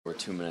We're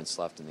 2 minutes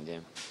left in the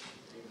game.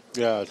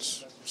 Yeah, it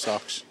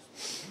sucks.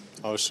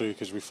 Obviously,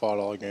 because we fought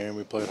all game,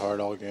 we played hard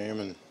all game,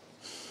 and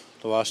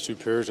the last two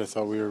periods, I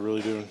thought we were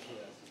really doing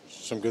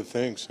some good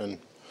things. And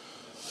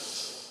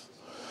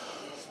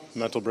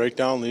mental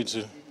breakdown leads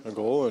to a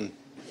goal, and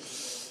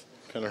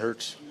kind of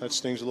hurts. That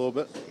stings a little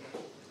bit.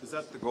 Is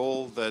that the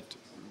goal that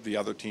the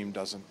other team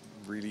doesn't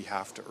really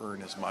have to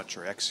earn as much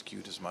or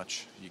execute as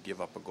much? You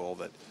give up a goal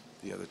that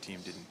the other team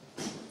didn't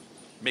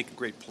make a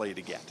great play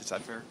to get. Is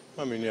that fair?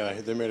 I mean, yeah,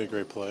 they made a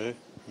great play.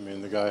 I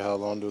mean, the guy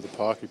held on to the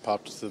puck, he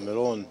popped it to the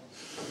middle, and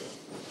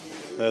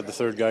they had the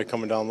third guy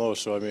coming down low.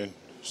 So, I mean,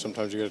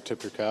 sometimes you got to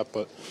tip your cap,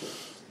 but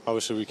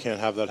obviously we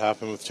can't have that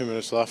happen with 2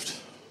 minutes left.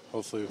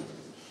 Hopefully,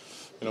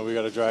 we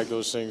got to drag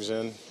those things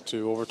in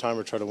to overtime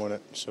or try to win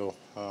it. So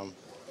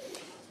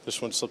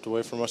this one slipped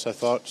away from us, I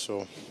thought.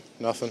 So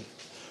nothing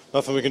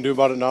we can do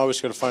about it now. We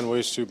just got to find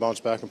ways to bounce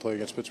back and play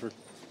against Pittsburgh.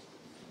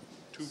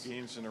 2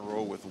 games in a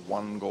row with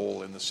 1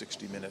 goal in the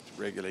 60-minute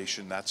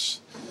regulation.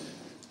 That's,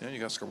 you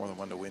got to score more than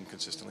 1 to win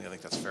consistently. I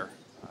think that's fair.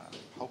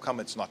 How come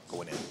it's not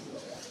going in?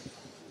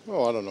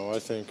 Well, I don't know. I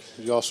think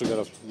you also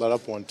got to let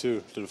up 1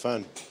 too to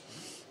defend.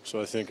 So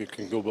I think it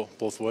can go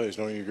both ways.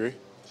 Don't you agree?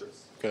 Sure.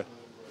 Okay.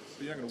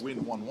 But you're not going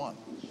to win 1-1.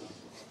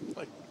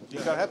 Like, you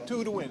got to have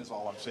 2 to win is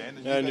all I'm saying.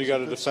 And you got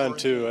to defend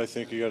too. I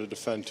think you got to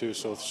defend too.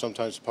 So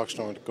sometimes the pucks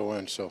don't go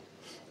in. So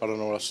I don't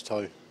know what else to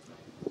tell you.